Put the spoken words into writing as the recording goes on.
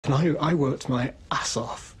And I worked my ass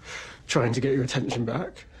off trying to get your attention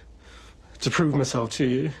back, to prove myself to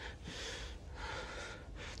you,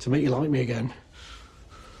 to make you like me again.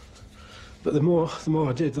 But the more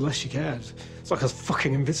I did, the less you cared. It's like I was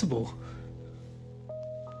fucking invisible.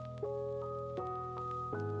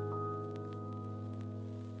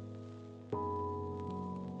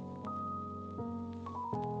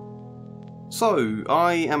 So,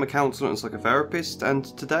 I am a counsellor and psychotherapist, and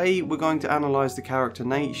today we're going to analyse the character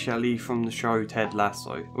Nate Shelley from the show Ted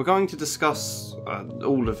Lasso. We're going to discuss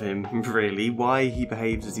all of him, really, why he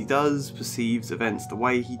behaves as he does, perceives events the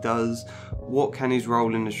way he does, what can his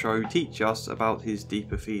role in the show teach us about his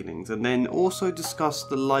deeper feelings, and then also discuss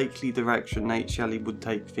the likely direction Nate Shelley would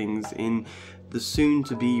take things in the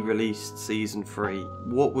soon-to-be released Season 3.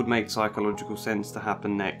 What would make psychological sense to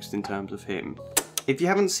happen next in terms of him? If you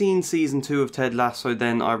haven't seen Season 2 of Ted Lasso,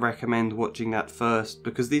 then I recommend watching that first,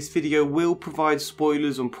 because this video will provide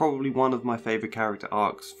spoilers on probably one of my favourite character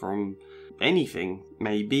arcs from anything,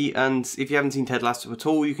 maybe. And if you haven't seen Ted Lasso at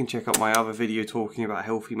all, you can check out my other video talking about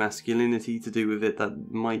healthy masculinity to do with it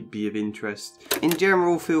that might be of interest. In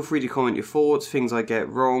general, feel free to comment your thoughts, things I get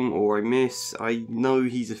wrong or I miss. I know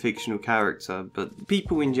he's a fictional character, but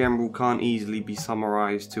people in general can't easily be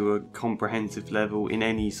summarised to a comprehensive level in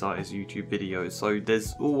any size YouTube video, so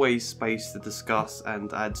there's always space to discuss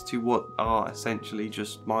and add to what are essentially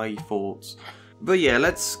just my thoughts. But yeah,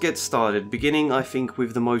 let's get started, beginning I think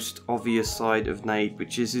with the most obvious side of Nate,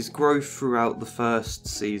 which is his growth throughout the first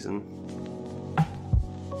season.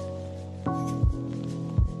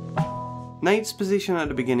 Nate's position at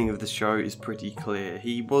the beginning of the show is pretty clear.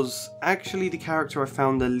 He was actually the character I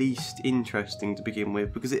found the least interesting to begin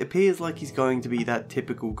with, because it appears like he's going to be that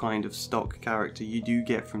typical kind of stock character you do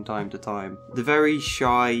get from time to time. The very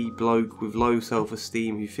shy bloke with low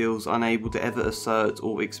self-esteem who feels unable to ever assert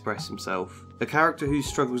or express himself. A character whose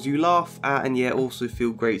struggles you laugh at and yet also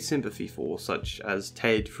feel great sympathy for, such as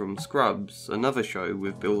Ted from Scrubs, another show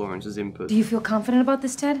with Bill Lawrence's input. Do you feel confident about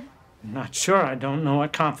this, Ted? I'm not sure. I don't know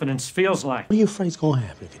what confidence feels like. What are you afraid's going to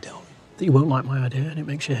happen if you tell me? That you won't like my idea and it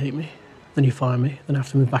makes you hate me. Then you fire me, then I have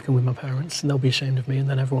to move back in with my parents and they'll be ashamed of me, and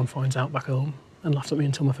then everyone finds out back home and laughs at me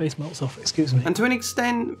until my face melts off. Excuse me. And to an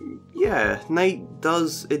extent, yeah, Nate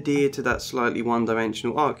does adhere to that slightly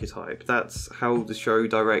one-dimensional archetype. That's how the show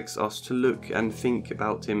directs us to look and think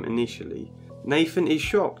about him initially. Nathan is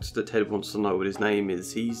shocked that Ted wants to know what his name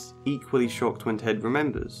is. He's equally shocked when Ted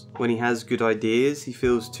remembers. When he has good ideas, he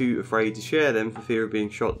feels too afraid to share them for fear of being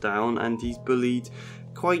shot down, and he's bullied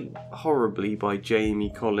quite horribly by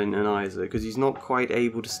Jamie, Colin and Isa because he's not quite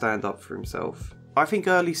able to stand up for himself. I think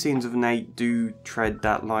early scenes of Nate do tread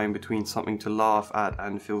that line between something to laugh at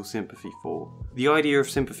and feel sympathy for. The idea of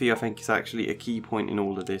sympathy I think is actually a key point in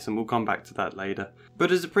all of this, and we'll come back to that later.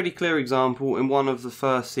 But as a pretty clear example, in one of the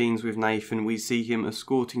first scenes with Nathan, we see him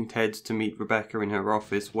escorting Ted to meet Rebecca in her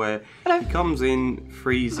office, where he comes in,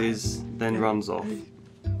 freezes, then runs off.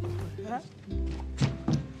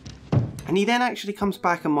 And he then actually comes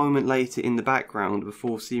back a moment later in the background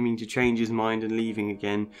before seeming to change his mind and leaving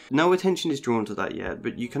again. No attention is drawn to that yet,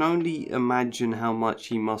 but you can only imagine how much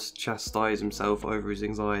he must chastise himself over his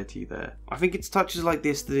anxiety there. I think it's touches like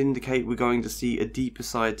this that indicate we're going to see a deeper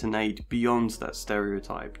side to Nate beyond that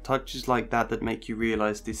stereotype. Touches like that that make you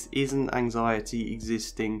realise this isn't anxiety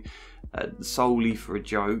existing solely for a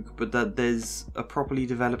joke, but that there's a properly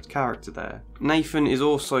developed character there. Nathan is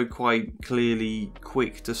also quite clearly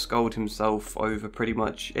quick to scold himself over pretty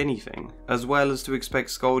much anything, as well as to expect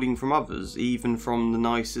scolding from others, even from the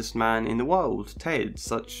nicest man in the world, Ted,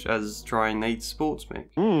 such as trying Nate's sports mic.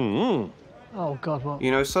 Oh God, what?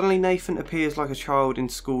 You know, suddenly Nathan appears like a child in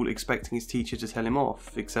school expecting his teacher to tell him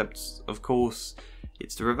off, except, of course,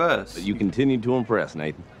 it's the reverse. But you continue to impress,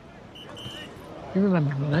 Nathan. You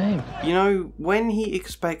remember my name. You know, when he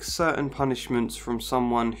expects certain punishments from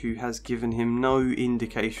someone who has given him no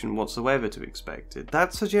indication whatsoever to expect it,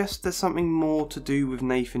 that suggests there's something more to do with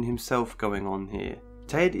Nathan himself going on here.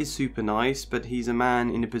 Ted is super nice, but he's a man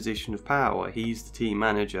in a position of power. He's the team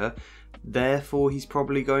manager, therefore he's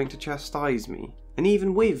probably going to chastise me. And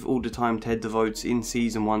even with all the time Ted devotes in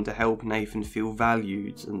Season 1 to help Nathan feel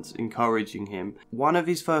valued and encouraging him, one of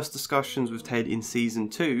his first discussions with Ted in Season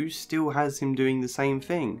 2 still has him doing the same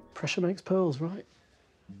thing. Pressure makes pearls, right?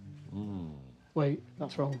 Wait,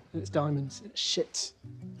 that's wrong. It's diamonds. It's shit.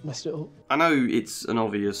 Messed it up. I know it's an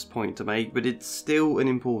obvious point to make, but it's still an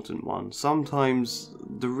important one. Sometimes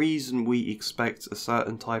the reason we expect a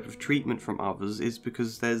certain type of treatment from others is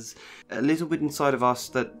because there's a little bit inside of us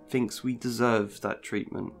that thinks we deserve that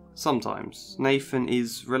treatment. Sometimes. Nathan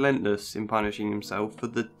is relentless in punishing himself for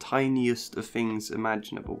the tiniest of things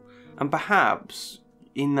imaginable. And perhaps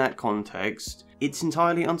in that context, it's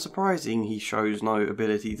entirely unsurprising he shows no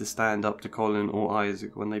ability to stand up to Colin or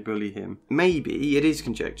Isaac when they bully him. Maybe, it is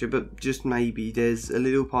conjecture, but just maybe there's a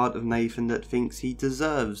little part of Nathan that thinks he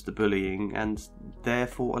deserves the bullying and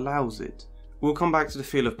therefore allows it. We'll come back to the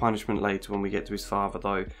feel of punishment later when we get to his father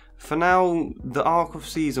though. For now, the arc of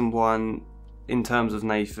season 1 in terms of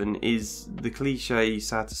Nathan is the cliche,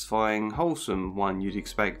 satisfying, wholesome one you'd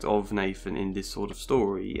expect of Nathan in this sort of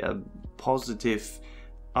story. A positive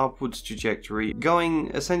upwards trajectory, going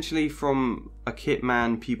essentially from a kit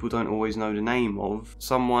man people don't always know the name of,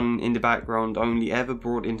 someone in the background only ever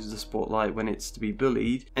brought into the spotlight when it's to be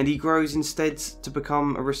bullied, and he grows instead to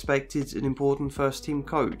become a respected and important first team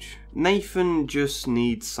coach. Nathan just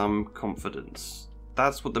needs some confidence.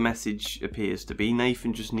 That's what the message appears to be.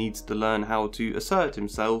 Nathan just needs to learn how to assert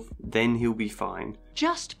himself, then he'll be fine.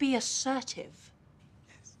 Just be assertive.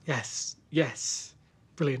 Yes, yes.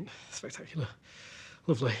 Brilliant, spectacular.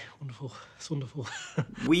 Lovely, wonderful, it's wonderful.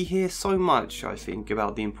 We hear so much, I think,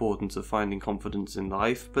 about the importance of finding confidence in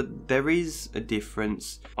life, but there is a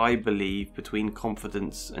difference, I believe, between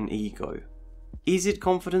confidence and ego. Is it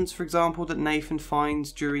confidence, for example, that Nathan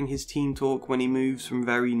finds during his team talk when he moves from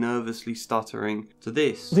very nervously stuttering to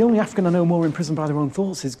this? The only African I know more imprisoned by their own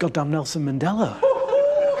thoughts is goddamn Nelson Mandela.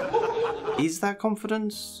 Is that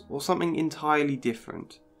confidence, or something entirely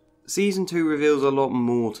different? Season 2 reveals a lot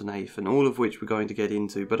more to Nathan, all of which we're going to get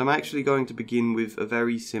into, but I'm actually going to begin with a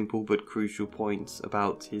very simple but crucial point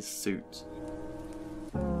about his suit.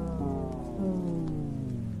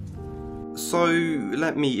 So,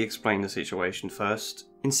 let me explain the situation first.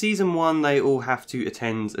 In Season 1, they all have to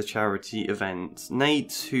attend a charity event.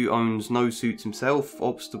 Nate, who owns no suits himself,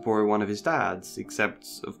 opts to borrow one of his dad's,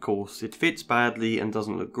 except, of course, it fits badly and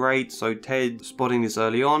doesn't look great, so Ted, spotting this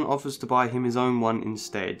early on, offers to buy him his own one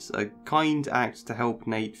instead, a kind act to help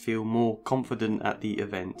Nate feel more confident at the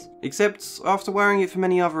event. Except, after wearing it for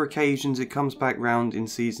many other occasions, it comes back round in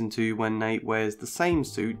Season 2 when Nate wears the same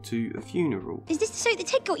suit to a funeral. Is this the suit that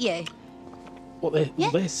Ted got you? What,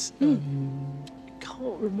 this?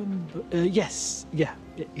 Can't remember. Yes, yeah.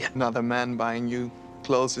 Another man buying you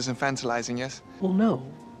clothes is infantilizing, yes? Well, no.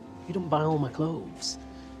 You don't buy all my clothes.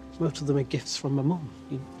 Most of them are gifts from my mum.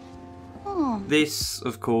 This,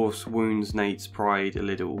 of course, wounds Nate's pride a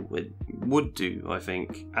little. It would do, I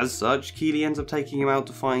think. As such, Keeley ends up taking him out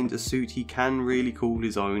to find a suit he can really call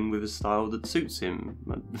his own with a style that suits him.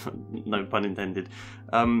 No pun intended.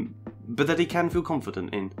 But that he can feel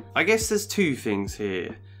confident in. I guess there's two things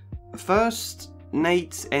here. First,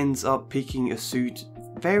 Nate ends up picking a suit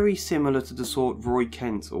very similar to the sort Roy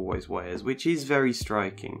Kent always wears, which is very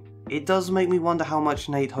striking. It does make me wonder how much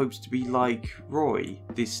Nate hopes to be like Roy,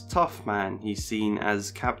 this tough man he's seen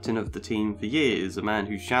as captain of the team for years, a man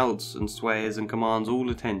who shouts and swears and commands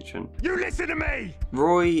all attention. You listen to me!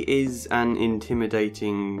 Roy is an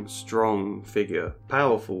intimidating, strong figure.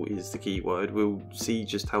 Powerful is the key word. We'll see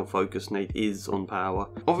just how focused Nate is on power.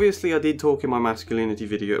 Obviously, I did talk in my masculinity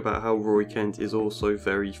video about how Roy Kent is also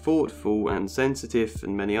very thoughtful and sensitive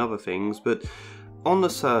and many other things, but on the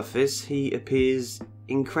surface, he appears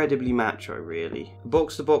incredibly macho, really. A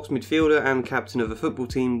box-to-box midfielder and captain of a football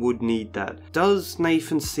team would need that. Does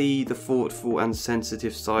Nathan see the thoughtful and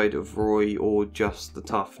sensitive side of Roy, or just the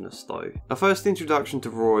toughness, though? Our first introduction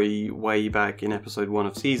to Roy, way back in episode 1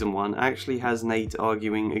 of season 1, actually has Nate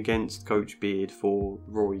arguing against Coach Beard for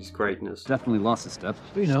Roy's greatness. Definitely lost a step.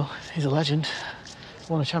 But, you know, he's a legend.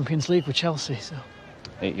 Won a Champions League with Chelsea, so...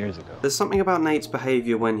 8 years ago. There's something about Nate's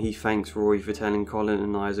behaviour when he thanks Roy for telling Colin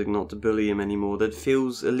and Isaac not to bully him anymore that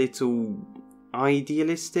feels a little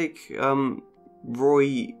idealistic.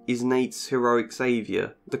 Roy is Nate's heroic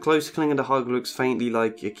saviour. The close cling and the hug looks faintly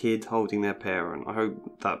like a kid holding their parent. I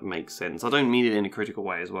hope that makes sense. I don't mean it in a critical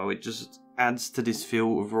way as well. It just adds to this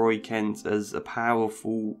feel of Roy Kent as a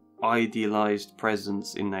powerful, idealised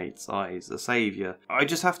presence in Nate's eyes, a saviour. I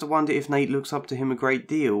just have to wonder if Nate looks up to him a great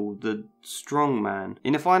deal, the strong man.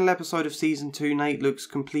 In the final episode of season 2, Nate looks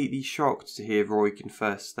completely shocked to hear Roy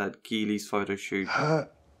confess that Keeley's photo shoot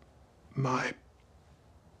hurt my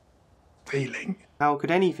feeling. How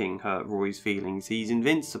could anything hurt Roy's feelings? He's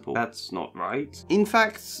invincible. That's not right. In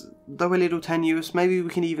fact, though a little tenuous, maybe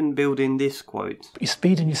we can even build in this quote. But your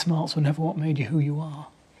speed and your smarts were never what made you who you are.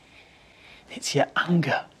 It's your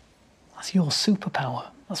anger. That's your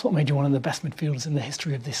superpower. That's what made you one of the best midfielders in the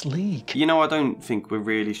history of this league. You know, I don't think we're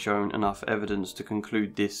really shown enough evidence to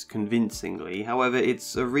conclude this convincingly. However,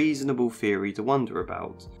 it's a reasonable theory to wonder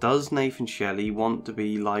about. Does Nathan Shelley want to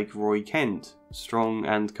be like Roy Kent? strong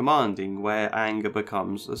and commanding, where anger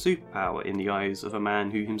becomes a superpower in the eyes of a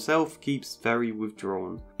man who himself keeps very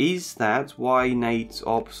withdrawn. Is that why Nate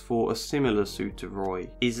opts for a similar suit to Roy?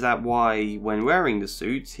 Is that why, when wearing the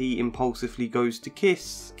suit, he impulsively goes to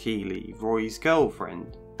kiss Keely, Roy's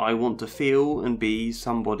girlfriend? I want to feel and be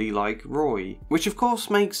somebody like Roy. Which of course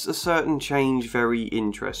makes a certain change very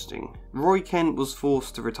interesting. Roy Kent was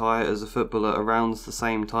forced to retire as a footballer around the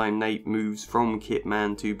same time Nate moves from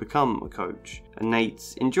kitman to become a coach. And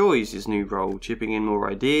Nate enjoys his new role, chipping in more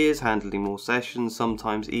ideas, handling more sessions,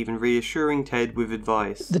 sometimes even reassuring Ted with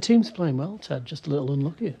advice. The team's playing well, Ted, just a little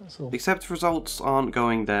unlucky, that's all. Except results aren't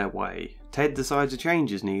going their way. Ted decides a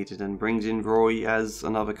change is needed and brings in Roy as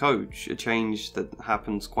another coach, a change that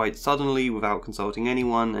happens quite suddenly without consulting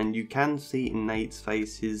anyone, and you can see in Nate's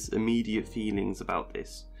face his immediate feelings about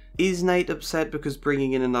this. Is Nate upset because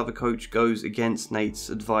bringing in another coach goes against Nate's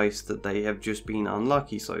advice that they have just been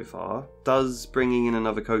unlucky so far? Does bringing in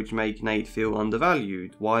another coach make Nate feel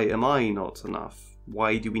undervalued? Why am I not enough?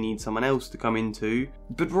 Why do we need someone else to come into?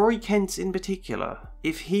 But Roy Kent in particular.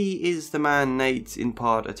 If he is the man Nate in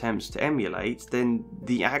part attempts to emulate, then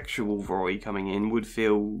the actual Roy coming in would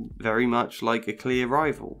feel very much like a clear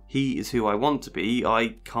rival. He is who I want to be,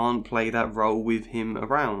 I can't play that role with him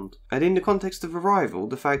around. And in the context of a rival,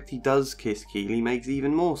 the fact he does kiss Keely makes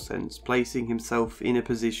even more sense, placing himself in a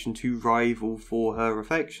position to rival for her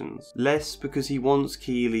affections. Less because he wants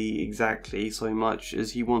Keely exactly so much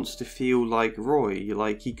as he wants to feel like Roy,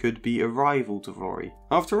 like he could be a rival to Roy.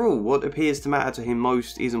 After all, what appears to matter to him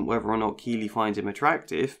most isn't whether or not Keely finds him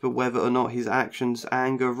attractive, but whether or not his actions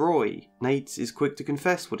anger Roy. Nate is quick to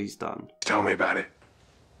confess what he's done. Tell me about it.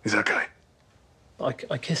 Is that okay?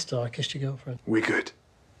 I kissed her, I kissed your girlfriend. We good?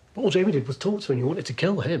 All Jamie did was talk to her and you wanted to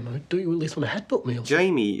kill him. I mean, do you at least want to headbutt me or something?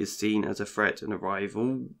 Jamie is seen as a threat and a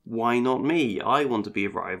rival. Why not me? I want to be a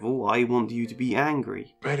rival. I want you to be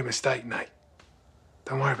angry. Made a mistake, Nate.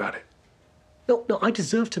 Don't worry about it. No, I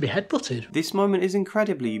deserve to be headbutted. This moment is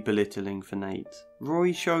incredibly belittling for Nate.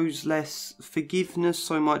 Roy shows less forgiveness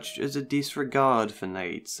so much as a disregard for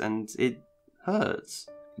Nate, and it hurts.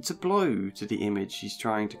 It's a blow to the image he's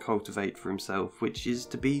trying to cultivate for himself, which is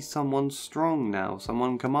to be someone strong now,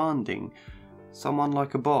 someone commanding, someone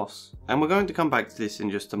like a boss. And we're going to come back to this in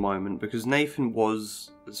just a moment, because Nathan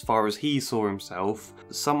was, as far as he saw himself,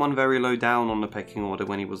 someone very low down on the pecking order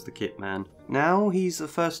when he was the kit man. Now he's a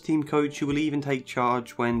first team coach who will even take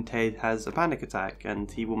charge when Ted has a panic attack, and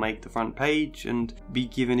he will make the front page and be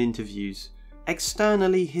given interviews.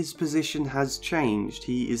 Externally, his position has changed.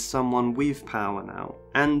 He is someone with power now.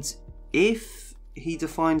 And if he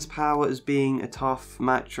defines power as being a tough,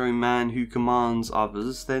 macho man who commands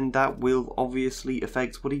others, then that will obviously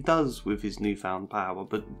affect what he does with his newfound power,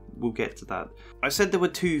 but we'll get to that. I said there were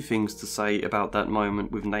two things to say about that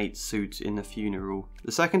moment with Nate's suit in the funeral.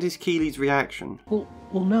 The second is Keely's reaction. Well,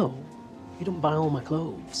 no. You don't buy all my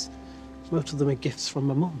clothes. Most of them are gifts from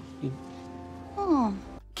my mum.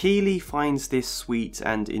 Keely finds this sweet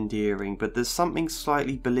and endearing, but there's something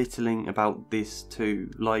slightly belittling about this too.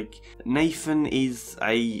 Like, Nathan is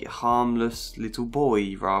a harmless little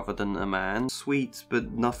boy rather than a man. Sweet,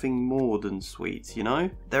 but nothing more than sweet, you know?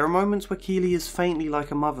 There are moments where Keely is faintly like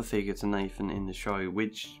a mother figure to Nathan in the show,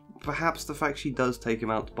 which perhaps the fact she does take him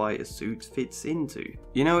out to buy a suit fits into.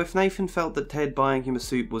 You know, if Nathan felt that Ted buying him a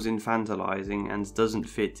suit was infantilizing and doesn't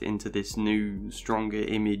fit into this new, stronger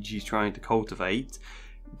image he's trying to cultivate,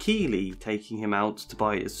 Keely taking him out to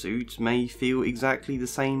buy a suit may feel exactly the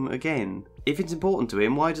same again. If it's important to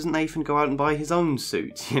him, why doesn't Nathan go out and buy his own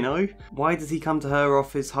suit, you know? Why does he come to her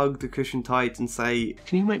office, hug the cushion tight and say,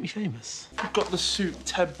 "Can you make me famous?" I've got the suit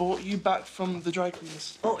Ted bought you back from the dry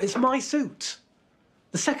cleaners. Oh, it's my suit.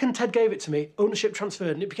 The second Ted gave it to me, ownership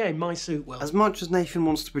transferred and it became my suit, well. As much as Nathan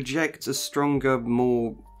wants to project a stronger,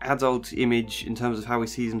 more adult image in terms of how he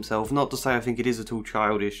sees himself, not to say I think it is at all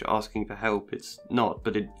childish asking for help, it's not,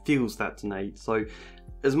 but it feels that to Nate. So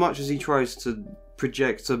as much as he tries to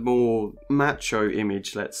project a more macho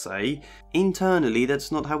image, let's say, internally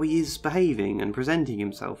that's not how he is behaving and presenting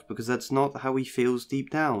himself, because that's not how he feels deep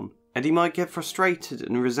down. And he might get frustrated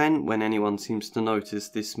and resent when anyone seems to notice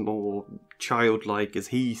this more childlike, as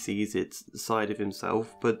he sees it, side of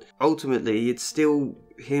himself, but ultimately it's still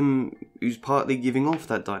him who's partly giving off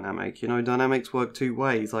that dynamic. You know, dynamics work two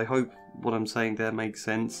ways. I hope what I'm saying there makes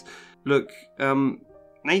sense. Look,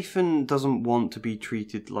 Nathan doesn't want to be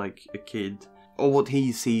treated like a kid, or what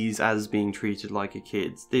he sees as being treated like a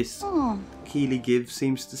kid. This Keely gives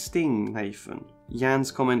seems to sting Nathan.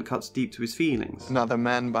 Jan's comment cuts deep to his feelings. Another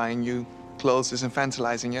man buying you clothes is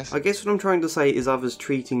infantilizing, yes? I guess what I'm trying to say is others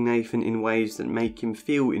treating Nathan in ways that make him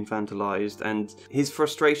feel infantilized, and his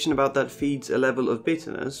frustration about that feeds a level of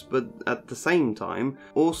bitterness, but at the same time,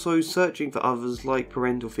 also searching for others like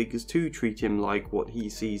parental figures to treat him like what he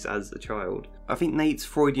sees as a child. I think Nate's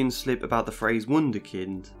Freudian slip about the phrase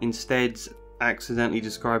wunderkind, instead accidentally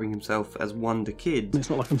describing himself as Wonder Kid. It's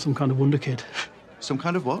not like I'm some kind of wonder kid. Some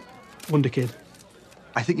kind of what? Wonder kid.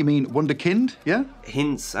 I think you mean wunderkind, yeah?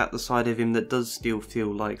 Hints at the side of him that does still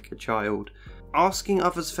feel like a child. Asking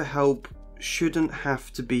others for help shouldn't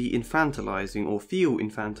have to be infantilizing or feel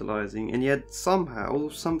infantilizing, and yet somehow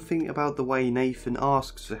something about the way Nathan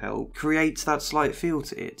asks for help creates that slight feel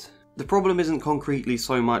to it. The problem isn't concretely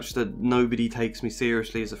so much that nobody takes me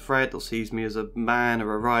seriously as a threat or sees me as a man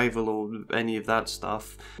or a rival or any of that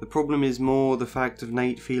stuff. The problem is more the fact of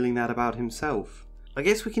Nate feeling that about himself. I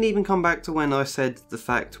guess we can even come back to when I said the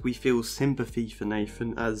fact we feel sympathy for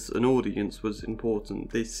Nathan as an audience was important.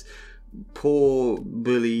 This poor,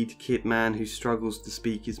 bullied kid man who struggles to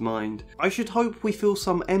speak his mind. I should hope we feel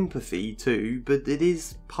some empathy too, but it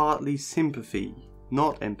is partly sympathy,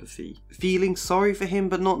 not empathy. Feeling sorry for him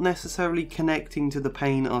but not necessarily connecting to the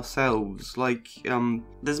pain ourselves. Like,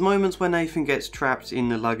 there's moments where Nathan gets trapped in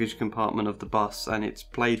the luggage compartment of the bus and it's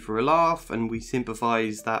played for a laugh and we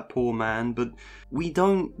sympathise that poor man, but we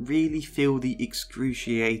don't really feel the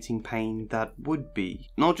excruciating pain that would be.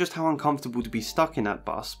 Not just how uncomfortable to be stuck in that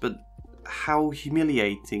bus, but how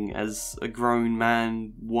humiliating as a grown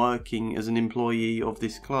man working as an employee of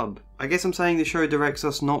this club. I guess I'm saying the show directs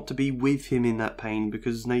us not to be with him in that pain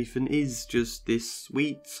because Nathan is just this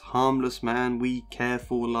sweet, harmless man we care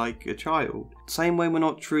for like a child. Same way we're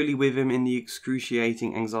not truly with him in the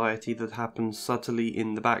excruciating anxiety that happens subtly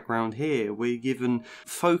in the background here. We're given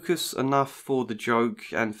focus enough for the joke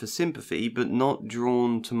and for sympathy, but not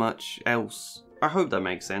drawn to much else. I hope that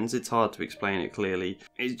makes sense. It's hard to explain it clearly.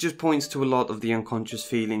 It just points to a lot of the unconscious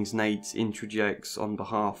feelings Nate introjects on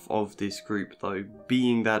behalf of this group though,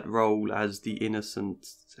 being that role as the innocent,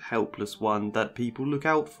 helpless one that people look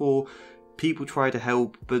out for, people try to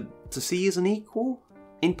help, but to see as an equal?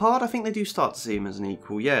 In part I think they do start to see him as an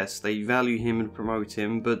equal, yes, they value him and promote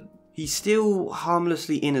him, but he's still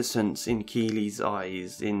harmlessly innocent in Keely's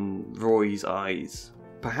eyes, in Roy's eyes.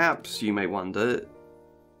 Perhaps, you may wonder,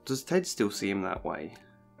 does Ted still see him that way?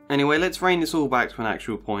 Anyway, let's rein this all back to an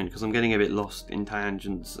actual point because I'm getting a bit lost in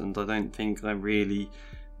tangents and I don't think I'm really...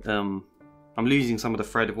 I'm losing some of the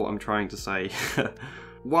thread of what I'm trying to say.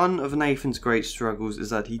 One of Nathan's great struggles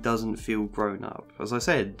is that he doesn't feel grown up. As I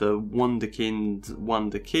said, the wunderkind,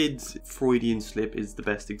 wonder kid Freudian slip is the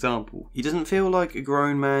best example. He doesn't feel like a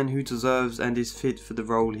grown man who deserves and is fit for the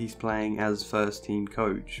role he's playing as first team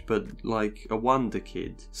coach, but like a wonder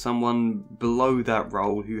kid, someone below that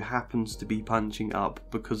role who happens to be punching up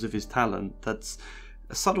because of his talent. That's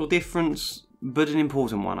a subtle difference, but an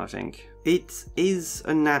important one, I think. It is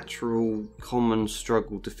a natural, common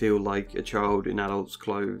struggle to feel like a child in adults'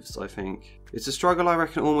 clothes, I think. It's a struggle I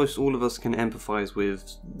reckon almost all of us can empathise with,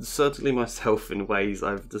 certainly myself in ways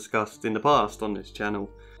I've discussed in the past on this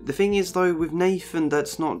channel. The thing is though, with Nathan,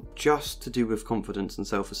 that's not just to do with confidence and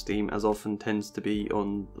self-esteem, as often tends to be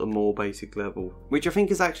on a more basic level. Which I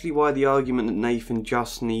think is actually why the argument that Nathan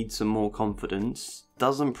just needs some more confidence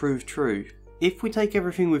doesn't prove true. If we take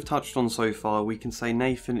everything we've touched on so far, we can say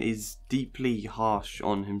Nathan is deeply harsh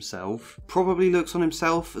on himself, probably looks on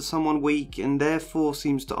himself as someone weak and therefore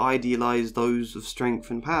seems to idealise those of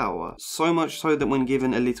strength and power. So much so that when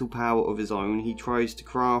given a little power of his own, he tries to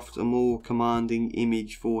craft a more commanding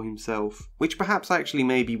image for himself, which perhaps actually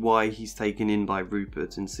may be why he's taken in by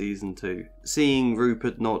Rupert in season 2. Seeing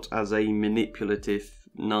Rupert not as a manipulative,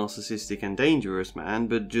 narcissistic and dangerous man,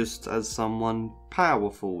 but just as someone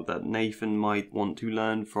powerful that Nathan might want to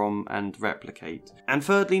learn from and replicate. And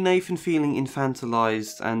thirdly, Nathan feeling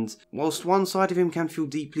infantilized, and whilst one side of him can feel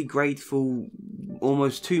deeply grateful,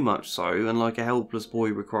 almost too much so, and like a helpless boy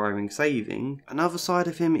requiring saving, another side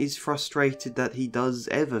of him is frustrated that he does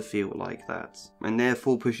ever feel like that, and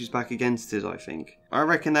therefore pushes back against it, I think. I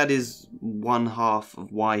reckon that is one half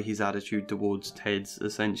of why his attitude towards Ted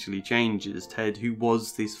essentially changes. Ted, who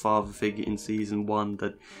was this father figure in season 1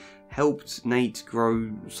 that helped Nate grow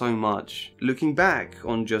so much, looking back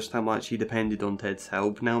on just how much he depended on Ted's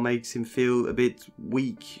help now makes him feel a bit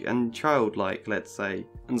weak and childlike, let's say.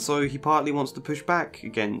 And so he partly wants to push back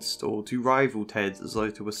against or to rival Ted, as though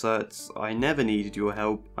to assert, I never needed your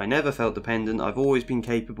help, I never felt dependent, I've always been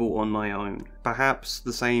capable on my own. Perhaps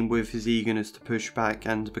the same with his eagerness to push back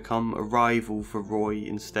and become a rival for Roy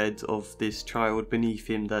instead of this child beneath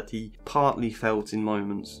him that he partly felt in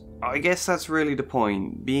moments. I guess that's really the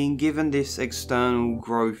point. Being given this external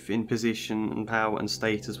growth in position and power and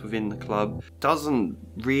status within the club doesn't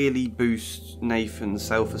really boost Nathan's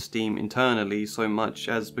self-esteem internally so much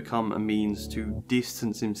as become a means to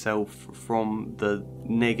distance himself from the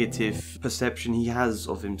negative perception he has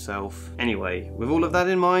of himself. Anyway, with all of that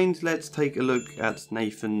in mind, let's take a look at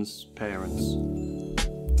Nathan's parents.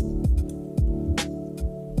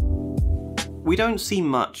 We don't see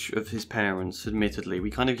much of his parents, admittedly.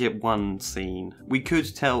 We kind of get one scene. We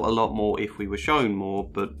could tell a lot more if we were shown more,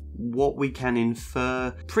 but what we can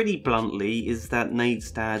infer pretty bluntly is that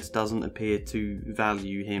Nate's dad doesn't appear to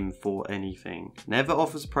value him for anything. Never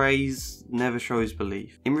offers praise, never shows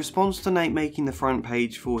belief. In response to Nate making the front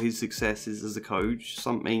page for his successes as a coach,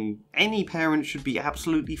 something any parent should be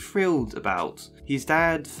absolutely thrilled about, his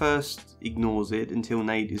dad first ignores it until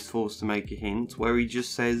Nate is forced to make a hint, where he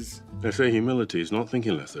just says, "They say humility is not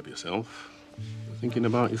thinking less of yourself. Thinking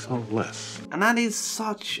about yourself less." And that is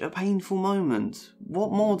such a painful moment.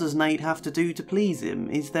 What more does Nate have to do to please him?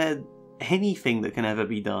 Is there anything that can ever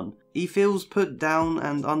be done? He feels put down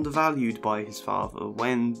and undervalued by his father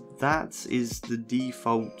when that is the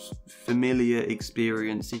default familiar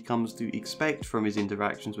experience he comes to expect from his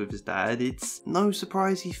interactions with his dad. It's no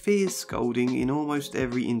surprise he fears scolding in almost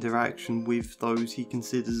every interaction with those he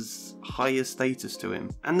considers higher status to him.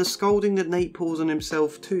 And the scolding that Nate pours on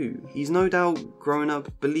himself too. He's no doubt grown up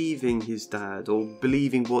believing his dad, or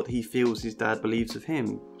believing what he feels his dad believes of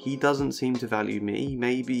him. He doesn't seem to value me,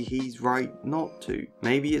 maybe he's right not to.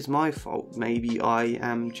 Maybe it's my fault, maybe I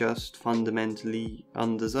am just fundamentally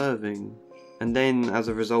undeserving. And then, as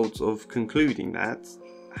a result of concluding that,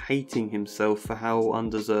 hating himself for how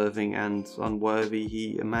undeserving and unworthy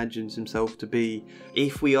he imagines himself to be.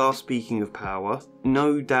 If we are speaking of power,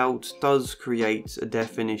 no doubt does create a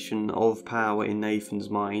definition of power in Nathan's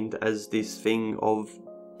mind as this thing of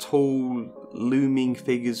tall, looming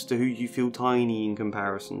figures to who you feel tiny in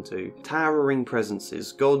comparison to. Towering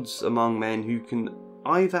presences, gods among men who can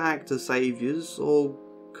either act as saviours or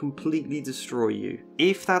completely destroy you.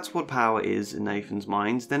 If that's what power is in Nathan's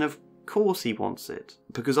mind, then of course he wants it.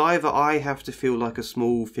 Because either I have to feel like a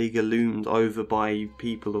small figure loomed over by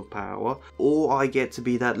people of power, or I get to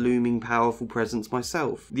be that looming powerful presence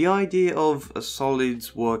myself. The idea of a solid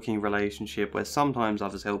working relationship where sometimes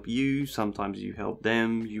others help you, sometimes you help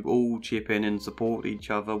them, you all chip in and support each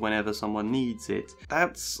other whenever someone needs it.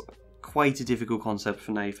 That's quite a difficult concept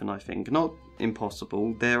for Nathan, I think. Not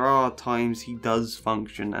impossible. There are times he does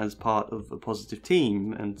function as part of a positive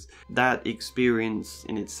team, and that experience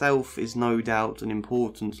in itself is no doubt an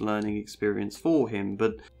important learning experience for him,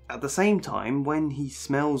 but at the same time, when he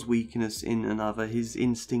smells weakness in another, his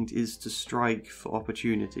instinct is to strike for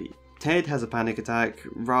opportunity. Ted has a panic attack.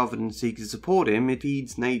 Rather than seek to support him, it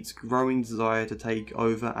feeds Nate's growing desire to take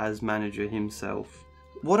over as manager himself.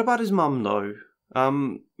 What about his mum though?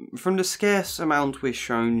 From the scarce amount we're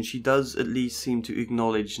shown, she does at least seem to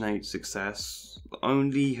acknowledge Nate's success,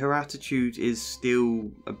 only her attitude is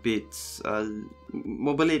still a bit,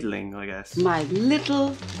 well, belittling, I guess. My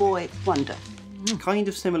little boy wonder. Kind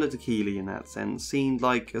of similar to Keeley in that sense, seemed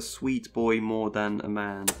like a sweet boy more than a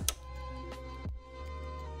man.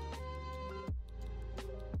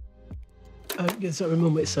 Yes, I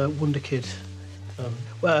remember it's a Wonder Kid.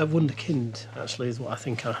 Well, Wunderkind, actually, is what I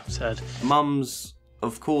think I said. Mums,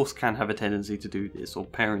 of course, can have a tendency to do this, or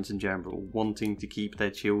parents in general, wanting to keep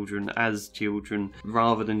their children as children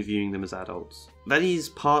rather than viewing them as adults. That is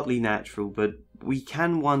partly natural, but we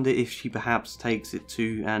can wonder if she perhaps takes it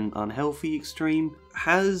to an unhealthy extreme.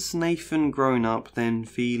 Has Nathan grown up then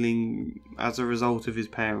feeling, as a result of his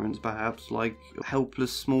parents, perhaps like a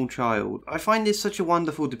helpless small child? I find this such a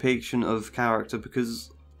wonderful depiction of character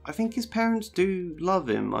because I think his parents do love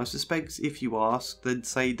him. I suspect if you ask, they'd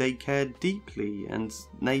say they cared deeply, and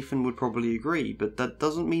Nathan would probably agree, but that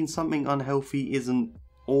doesn't mean something unhealthy isn't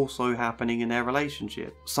also happening in their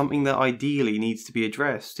relationship. Something that ideally needs to be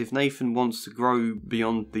addressed. If Nathan wants to grow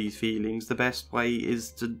beyond these feelings, the best way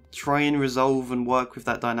is to try and resolve and work with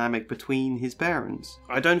that dynamic between his parents.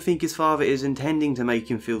 I don't think his father is intending to make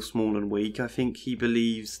him feel small and weak. I think he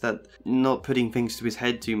believes that not putting things to his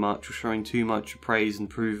head too much or showing too much praise and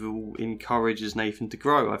approval encourages Nathan to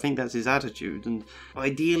grow. I think that's his attitude, and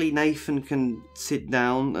ideally Nathan can sit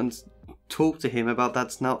down and talk to him about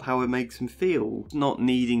that's not how it makes him feel. Not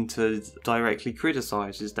needing to directly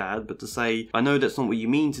criticise his dad, but to say, I know that's not what you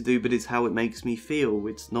mean to do, but it's how it makes me feel.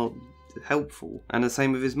 It's not helpful. And the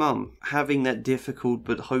same with his mum. Having that difficult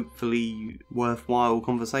but hopefully worthwhile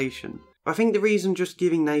conversation. I think the reason just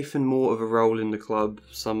giving Nathan more of a role in the club,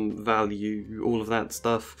 some value, all of that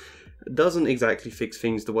stuff, doesn't exactly fix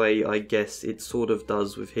things the way I guess it sort of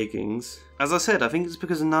does with Higgins. As I said, I think it's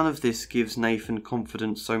because none of this gives Nathan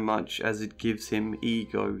confidence so much as it gives him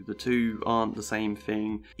ego. The two aren't the same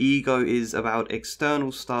thing. Ego is about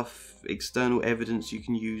external stuff, external evidence you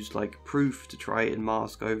can use like proof to try and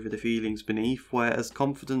mask over the feelings beneath, whereas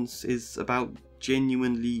confidence is about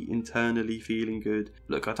genuinely internally feeling good.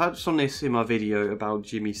 Look, I touched on this in my video about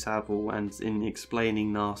Jimmy Savile and in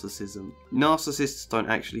explaining narcissism. Narcissists don't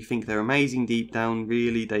actually think they're amazing deep down,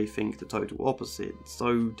 really they think the total opposite.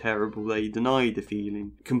 So terrible they deny the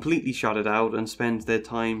feeling, completely shut it out and spend their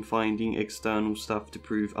time finding external stuff to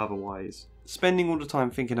prove otherwise. Spending all the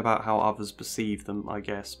time thinking about how others perceive them, I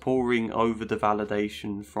guess, poring over the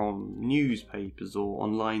validation from newspapers or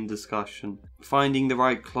online discussion, finding the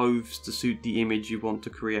right clothes to suit the image you want to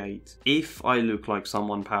create. If I look like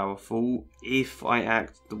someone powerful, if I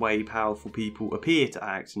act the way powerful people appear to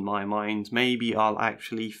act in my mind, maybe I'll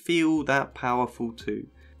actually feel that powerful too.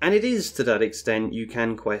 And it is to that extent you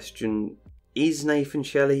can question, is Nathan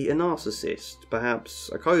Shelley a narcissist? Perhaps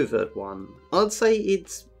a covert one? I'd say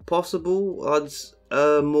it's possible.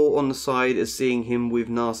 I'd more on the side of seeing him with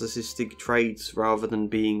narcissistic traits rather than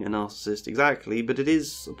being a narcissist exactly, but it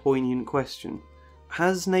is a poignant question.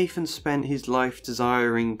 Has Nathan spent his life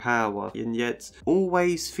desiring power and yet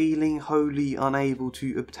always feeling wholly unable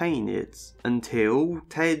to obtain it until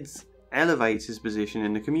Ted elevates his position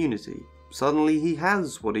in the community? Suddenly he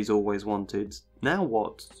has what he's always wanted. Now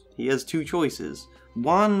what? He has two choices.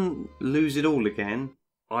 One, lose it all again.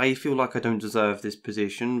 I feel like I don't deserve this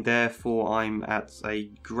position, therefore I'm at a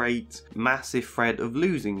great, massive threat of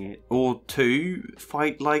losing it. Or two,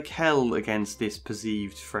 fight like hell against this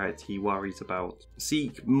perceived threat he worries about.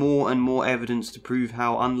 Seek more and more evidence to prove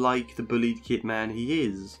how unlike the bullied kit man he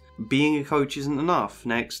is. Being a coach isn't enough.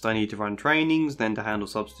 Next, I need to run trainings, then to handle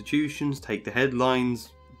substitutions, take the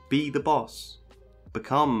headlines, be the boss.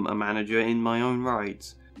 Become a manager in my own right.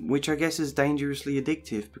 Which I guess is dangerously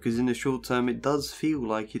addictive because in the short term it does feel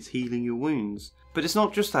like it's healing your wounds. But it's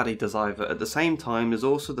not just that he does either. At the same time there's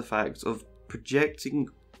also the fact of projecting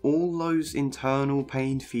all those internal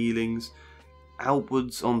pain feelings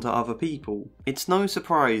outwards onto other people. It's no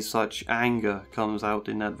surprise such anger comes out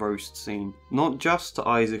in that roast scene. Not just to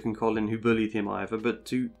Isaac and Colin who bullied him either, but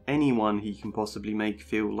to anyone he can possibly make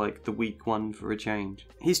feel like the weak one for a change.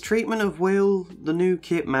 His treatment of Will, the new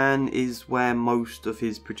kit man, is where most of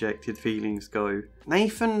his projected feelings go.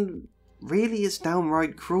 Nathan really is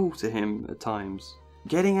downright cruel to him at times.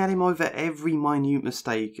 Getting at him over every minute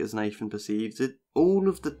mistake as Nathan perceives it, all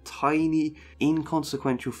of the tiny,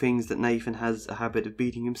 inconsequential things that Nathan has a habit of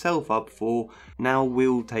beating himself up for, now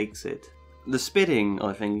Will takes it. The spitting,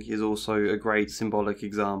 I think, is also a great symbolic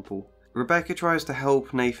example. Rebecca tries to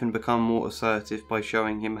help Nathan become more assertive by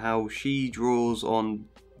showing him how she draws on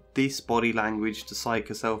this body language to psych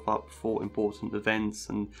herself up for important events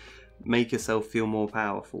and make herself feel more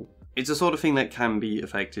powerful. It's a sort of thing that can be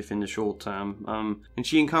effective in the short term, and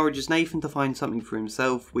she encourages Nathan to find something for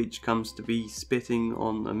himself, which comes to be spitting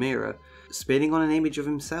on a mirror. Spitting on an image of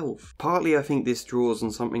himself. Partly I think this draws on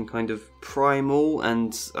something kind of primal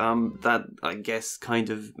and that, I guess, kind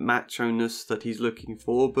of macho-ness that he's looking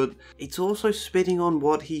for, but it's also spitting on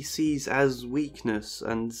what he sees as weakness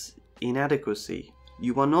and inadequacy.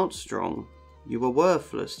 You are not strong. You are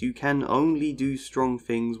worthless. You can only do strong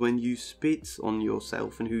things when you spit on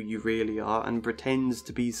yourself and who you really are and pretend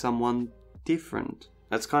to be someone different.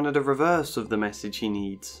 That's kind of the reverse of the message he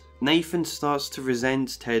needs. Nathan starts to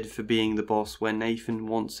resent Ted for being the boss where Nathan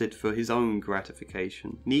wants it for his own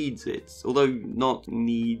gratification. Needs it. Although not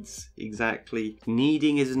needs exactly.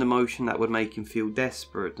 Needing is an emotion that would make him feel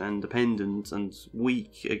desperate and dependent and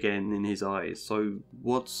weak again in his eyes. So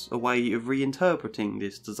what's a way of reinterpreting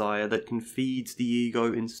this desire that can feed the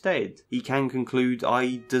ego instead? He can conclude,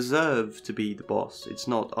 I deserve to be the boss. It's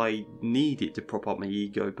not I need it to prop up my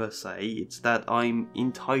ego per se. It's that I'm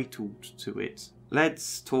entitled to it.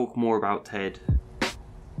 Let's talk more about Ted.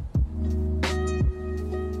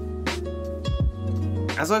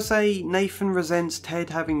 As I say, Nathan resents Ted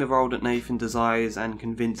having the role that Nathan desires and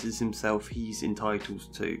convinces himself he's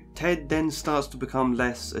entitled to. Ted then starts to become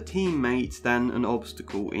less a teammate than an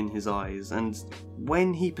obstacle in his eyes, and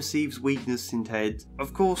when he perceives weakness in Ted,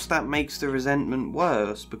 of course that makes the resentment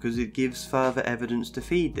worse because it gives further evidence to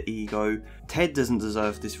feed the ego. Ted doesn't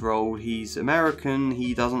deserve this role, he's American,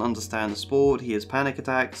 he doesn't understand the sport, he has panic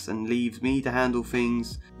attacks and leaves me to handle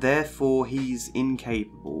things, therefore he's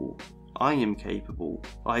incapable. I am capable.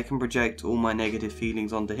 I can project all my negative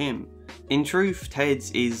feelings onto him. In truth, Ted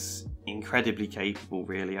is incredibly capable,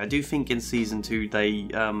 really. I do think in season 2 they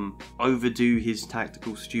overdo his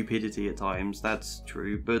tactical stupidity at times, that's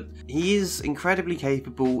true, but he is incredibly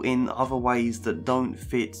capable in other ways that don't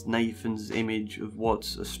fit Nathan's image of what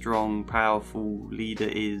a strong, powerful leader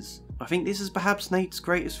is. I think this is perhaps Nate's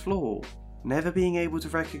greatest flaw. Never being able to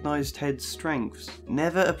recognise Ted's strengths,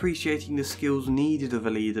 never appreciating the skills needed of a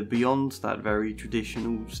leader beyond that very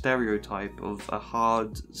traditional stereotype of a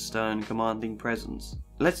hard, stern, commanding presence.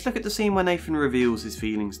 Let's look at the scene where Nathan reveals his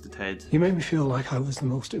feelings to Ted. You made me feel like I was the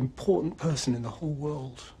most important person in the whole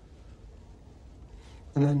world.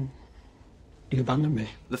 And then you abandoned me.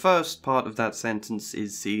 The first part of that sentence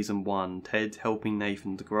is season 1, Ted helping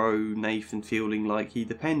Nathan to grow, Nathan feeling like he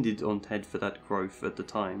depended on Ted for that growth at the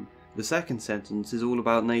time. The second sentence is all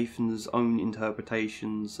about Nathan's own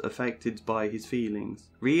interpretations affected by his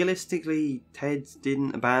feelings. Realistically, Ted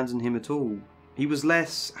didn't abandon him at all. He was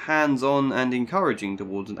less hands-on and encouraging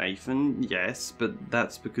towards Nathan, yes, but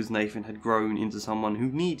that's because Nathan had grown into someone who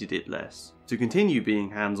needed it less. To continue being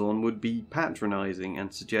hands-on would be patronising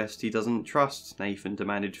and suggest he doesn't trust Nathan to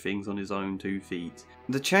manage things on his own 2 feet.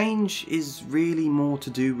 The change is really more to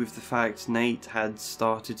do with the fact Nate had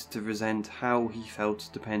started to resent how he felt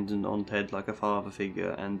dependent on Ted like a father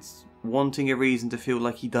figure and wanting a reason to feel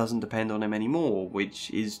like he doesn't depend on him anymore, which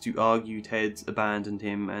is to argue Ted's abandoned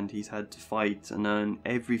him and he's had to fight and earn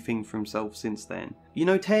everything for himself since then. You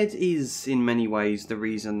know, Ted is in many ways the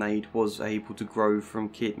reason Nate was able to grow from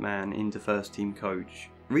kit man into first team coach.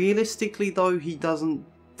 Realistically though, he doesn't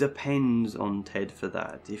depend on Ted for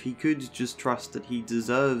that. If he could just trust that he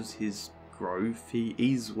deserves his growth, he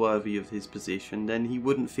is worthy of his position, then he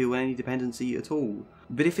wouldn't feel any dependency at all.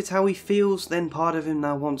 But if it's how he feels, then part of him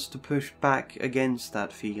now wants to push back against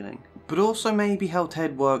that feeling. But also maybe how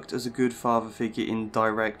Ted worked as a good father figure in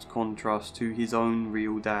direct contrast to his own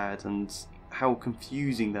real dad, and how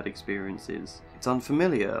confusing that experience is. It's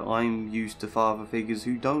unfamiliar. I'm used to father figures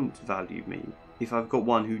who don't value me. If I've got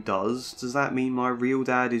one who does that mean my real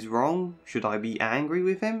dad is wrong? Should I be angry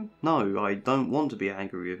with him? No, I don't want to be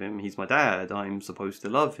angry with him. He's my dad. I'm supposed to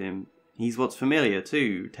love him. He's what's familiar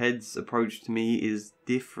too. Ted's approach to me is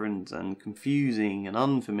different and confusing and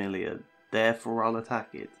unfamiliar. Therefore I'll attack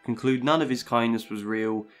it. Conclude none of his kindness was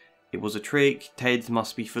real. It was a trick. Ted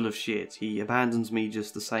must be full of shit. He abandons me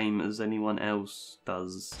just the same as anyone else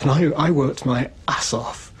does. And I worked my ass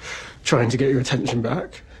off trying to get your attention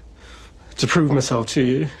back. To prove myself to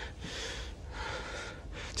you.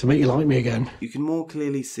 To make you like me again. You can more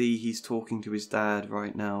clearly see he's talking to his dad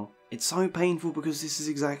right now. It's so painful because this is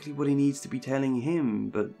exactly what he needs to be telling him,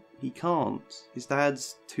 but he can't. His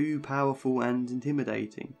dad's too powerful and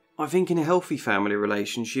intimidating. I think in a healthy family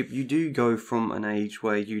relationship, you do go from an age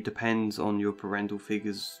where you depend on your parental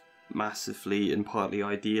figures massively and partly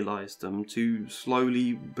idealise them, to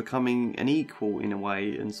slowly becoming an equal in a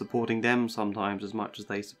way and supporting them sometimes as much as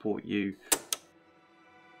they support you.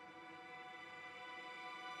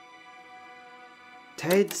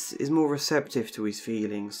 Ted is more receptive to his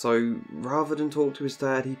feelings, so rather than talk to his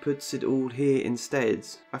dad, he puts it all here instead.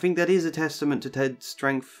 I think that is a testament to Ted's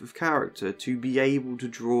strength of character, to be able to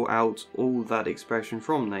draw out all that expression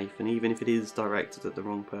from Nathan, even if it is directed at the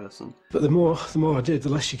wrong person. But the more I did, the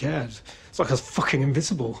less you cared. It's like I was fucking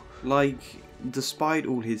invisible. Like, despite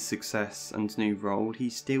all his success and new role, he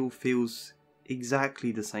still feels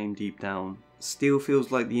exactly the same deep down. Still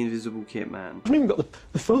feels like the invisible kit man. I haven't even got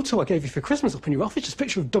the photo I gave you for Christmas up in your office, just a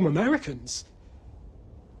picture of dumb Americans.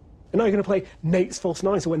 And now you're going to play Nate's false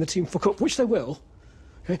nine, so when the team fuck up, which they will,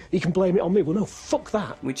 okay, you can blame it on me. Well, no, fuck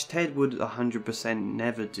that. Which Ted would 100%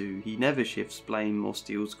 never do. He never shifts blame or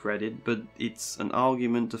steals credit, but it's an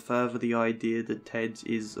argument to further the idea that Ted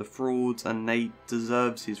is a fraud and Nate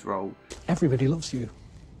deserves his role. Everybody loves you.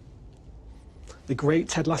 The great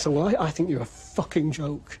Ted Lasso, I think you're a fucking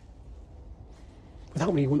joke.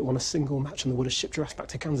 Without me, you wouldn't want a single match and they would have shipped your ass back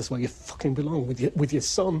to Kansas where you fucking belong, with your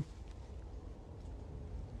son.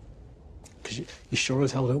 Because you sure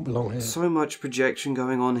as hell don't belong here. So much projection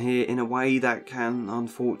going on here in a way that can,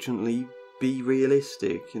 unfortunately, be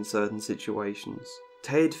realistic in certain situations.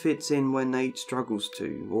 Ted fits in when Nate struggles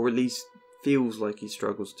to, or at least feels like he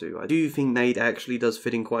struggles to. I do think Nate actually does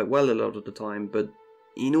fit in quite well a lot of the time, but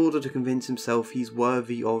in order to convince himself he's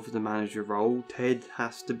worthy of the manager role, Ted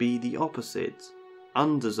has to be the opposite.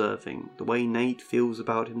 Undeserving, the way Nate feels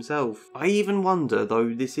about himself. I even wonder,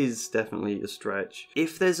 though this is definitely a stretch,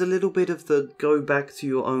 if there's a little bit of the go back to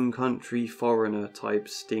your own country foreigner type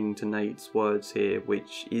sting to Nate's words here,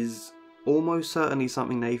 which is almost certainly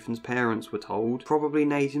something Nathan's parents were told, probably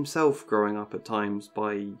Nate himself growing up at times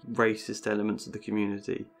by racist elements of the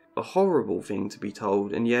community. A horrible thing to be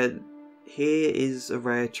told, and yet here is a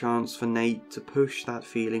rare chance for Nate to push that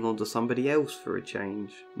feeling onto somebody else for a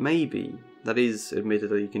change. Maybe. That is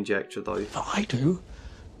admittedly conjecture though. But I do.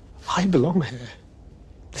 I belong here.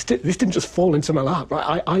 This didn't just fall into my lap,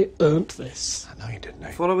 right? I earned this. I know you did,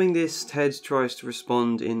 Nate. Following this, Ted tries to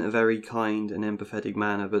respond in a very kind and empathetic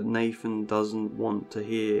manner, but Nathan doesn't want to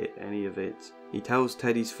hear any of it. He tells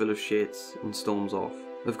Ted he's full of shit and storms off.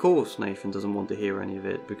 Of course Nathan doesn't want to hear any of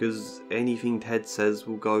it, because anything Ted says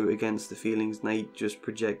will go against the feelings Nate just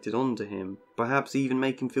projected onto him. Perhaps even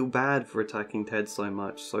make him feel bad for attacking Ted so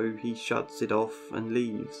much, so he shuts it off and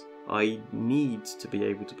leaves. I need to be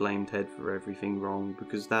able to blame Ted for everything wrong,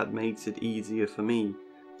 because that makes it easier for me.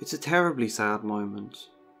 It's a terribly sad moment.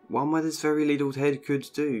 One where there's very little Ted could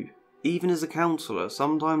do. Even as a counsellor,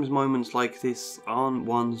 sometimes moments like this aren't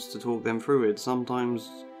ones to talk them through it.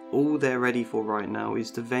 Sometimes all they're ready for right now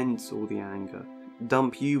is to vent all the anger.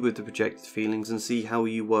 Dump you with the projected feelings and see how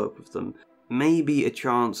you work with them. Maybe a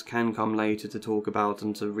chance can come later to talk about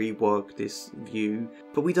and to rework this view,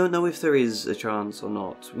 but we don't know if there is a chance or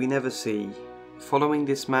not. We never see. Following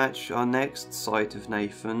this match, our next sight of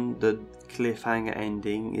Nathan, the cliffhanger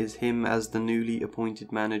ending, is him as the newly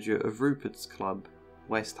appointed manager of Rupert's club,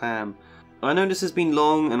 West Ham. I know this has been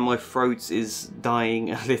long and my throat is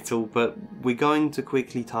dying a little, but we're going to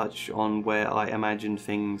quickly touch on where I imagine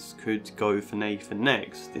things could go for Nathan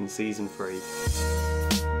next in Season 3.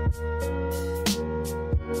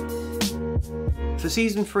 For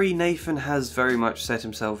Season 3, Nathan has very much set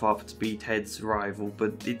himself up to be Ted's rival,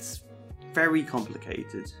 but it's very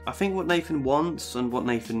complicated. I think what Nathan wants and what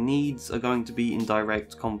Nathan needs are going to be in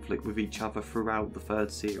direct conflict with each other throughout the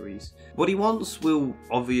third series. What he wants will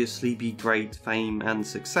obviously be great fame and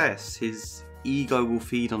success. His ego will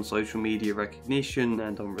feed on social media recognition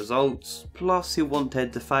and on results, plus he'll want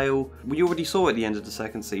Ted to fail. We already saw at the end of the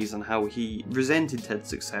second season how he resented Ted's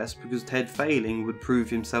success because Ted failing would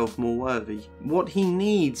prove himself more worthy. What he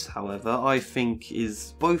needs, however, I think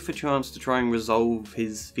is both a chance to try and resolve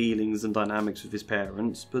his feelings and dynamics with his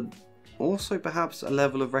parents, but also perhaps a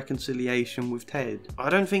level of reconciliation with Ted.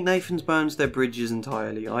 I don't think Nathan's burns their bridges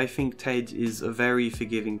entirely. I think Ted is a very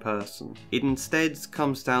forgiving person. It instead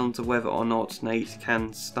comes down to whether or not Nate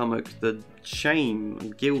can stomach the shame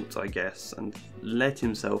and guilt, I guess, and let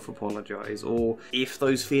himself apologise, or if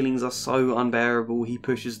those feelings are so unbearable he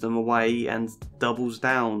pushes them away and doubles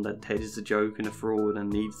down that Ted is a joke and a fraud and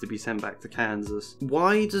needs to be sent back to Kansas.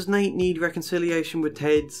 Why does Nate need reconciliation with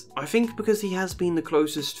Ted? I think because he has been the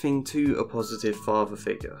closest thing to a positive father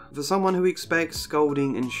figure. For someone who expects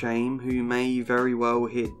scolding and shame, who may very well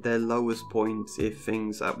hit their lowest point if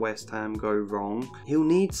things at West Ham go wrong, he'll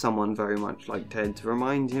need someone very much like Ted to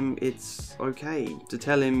remind him it's okay, to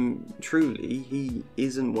tell him truly he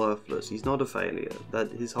isn't worthless, he's not a failure, that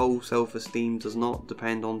his whole self-esteem does not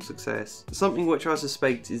depend on success. Something which I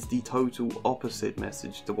suspect is the total opposite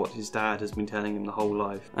message to what his dad has been telling him the whole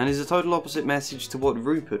life, and is a total opposite message to what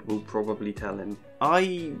Rupert will probably tell him.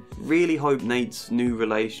 I really hope Nate's new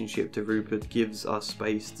relationship to Rupert gives us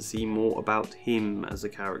space to see more about him as a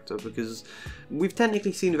character, because we've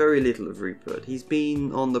technically seen very little of Rupert. He's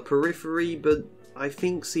been on the periphery, but I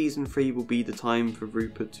think Season 3 will be the time for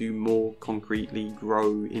Rupert to more concretely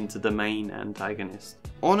grow into the main antagonist.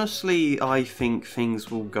 Honestly, I think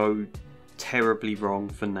things will go terribly wrong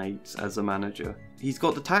for Nate as a manager. He's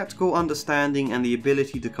got the tactical understanding and the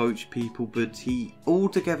ability to coach people, but he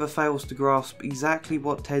altogether fails to grasp exactly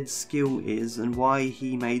what Ted's skill is and why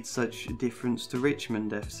he made such a difference to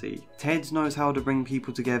Richmond FC. Ted knows how to bring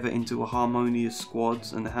people together into a harmonious squad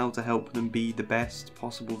and how to help them be the best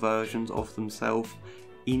possible versions of themselves,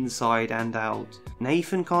 inside and out.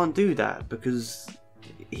 Nathan can't do that because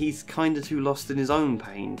he's kinda too lost in his own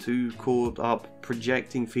pain, too caught up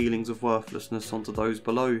projecting feelings of worthlessness onto those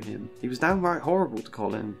below him. He was downright horrible to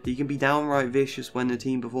Colin. He can be downright vicious when the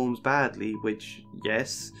team performs badly, which,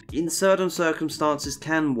 yes, in certain circumstances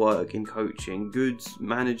can work in coaching. Good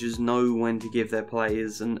managers know when to give their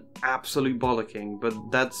players an absolute bollocking,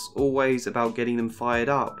 but that's always about getting them fired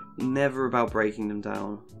up, never about breaking them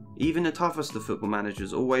down. Even the toughest of football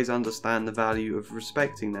managers always understand the value of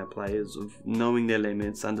respecting their players, of knowing their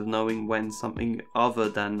limits, and of knowing when something other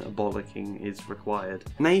than a bollocking is required.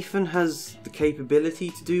 Nathan has the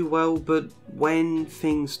capability to do well, but when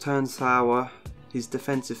things turn sour, his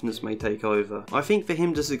defensiveness may take over. I think for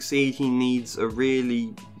him to succeed, he needs a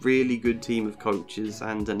really really good team of coaches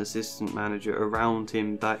and an assistant manager around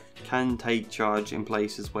him that can take charge in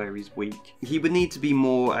places where he's weak. He would need to be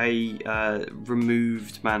more a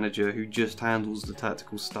removed manager who just handles the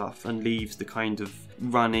tactical stuff and leaves the kind of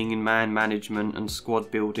running and man management and squad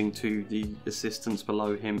building to the assistants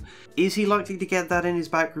below him. Is he likely to get that in his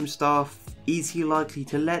backroom staff? Is he likely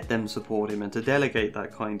to let them support him and to delegate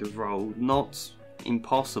that kind of role? Not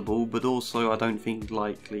impossible, but also I don't think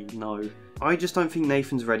likely, no. I just don't think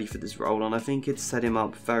Nathan's ready for this role, and I think it's set him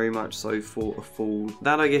up very much so for a fall.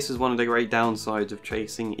 That, I guess, is one of the great downsides of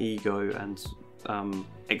chasing ego and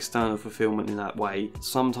external fulfillment in that way.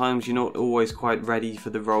 Sometimes you're not always quite ready for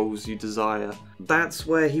the roles you desire. That's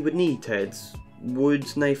where he would need Ted.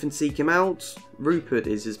 Would Nathan seek him out? Rupert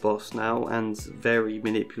is his boss now, and very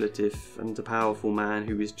manipulative and a powerful man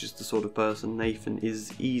who is just the sort of person Nathan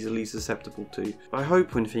is easily susceptible to. I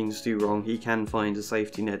hope when things do wrong he can find a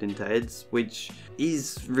safety net in Ted, which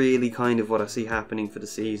is really kind of what I see happening for the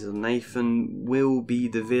season. Nathan will be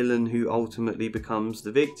the villain who ultimately becomes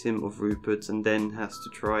the victim of Rupert and then has to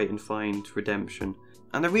try and find redemption.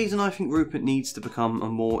 And the reason I think Rupert needs to become a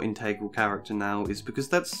more integral character now is because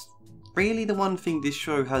that's really the one thing this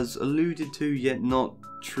show has alluded to yet not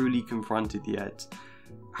truly confronted yet.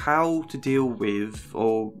 How to deal with,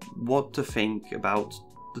 or what to think about,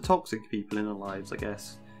 the toxic people in our lives, I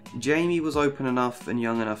guess. Jamie was open enough and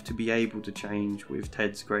young enough to be able to change with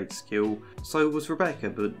Ted's great skill, so was Rebecca,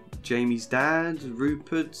 but Jamie's dad,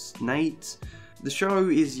 Rupert, Nate... The show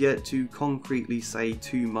is yet to concretely say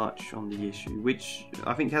too much on the issue, which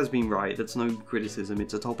I think has been right. That's no criticism.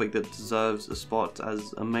 It's a topic that deserves a spot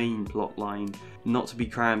as a main plot line, not to be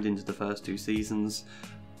crammed into the first 2 seasons.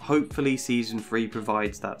 Hopefully season 3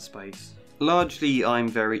 provides that space. Largely, I'm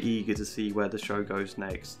very eager to see where the show goes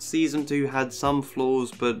next. Season 2 had some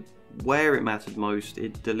flaws, but where it mattered most,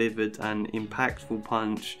 it delivered an impactful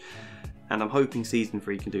punch, and I'm hoping season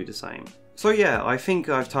 3 can do the same. So yeah, I think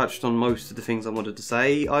I've touched on most of the things I wanted to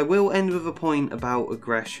say. I will end with a point about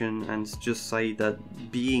aggression and just say that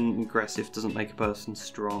being aggressive doesn't make a person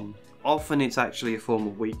strong. Often it's actually a form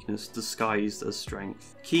of weakness disguised as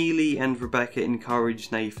strength. Keely and Rebecca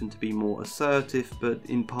encouraged Nathan to be more assertive, but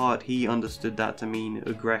in part he understood that to mean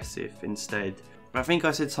aggressive instead. I think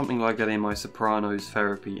I said something like that in my Sopranos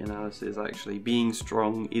therapy analysis actually. Being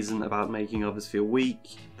strong isn't about making others feel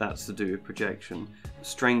weak, that's to do with projection.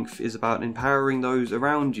 Strength is about empowering those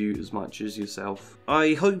around you as much as yourself.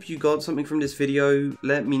 I hope you got something from this video.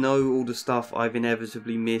 Let me know all the stuff I've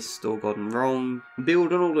inevitably missed or gotten wrong.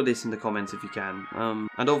 Build on all of this in the comments if you can.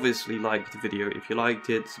 And obviously like the video if you liked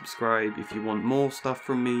it, subscribe if you want more stuff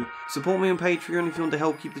from me. Support me on Patreon if you want to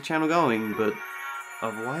help keep the channel going, but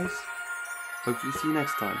otherwise... hopefully see you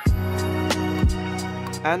next time.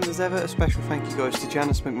 And as ever, a special thank you goes to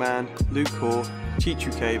Janice McMahon, Luke Hoare,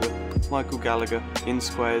 Chichu Kaber, Michael Gallagher, In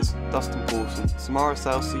Squares, Dustin Paulson, Samara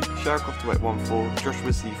Salsi, Sharkoff214,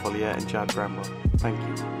 Joshua C. Follier and Chad Bramwell. Thank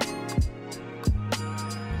you.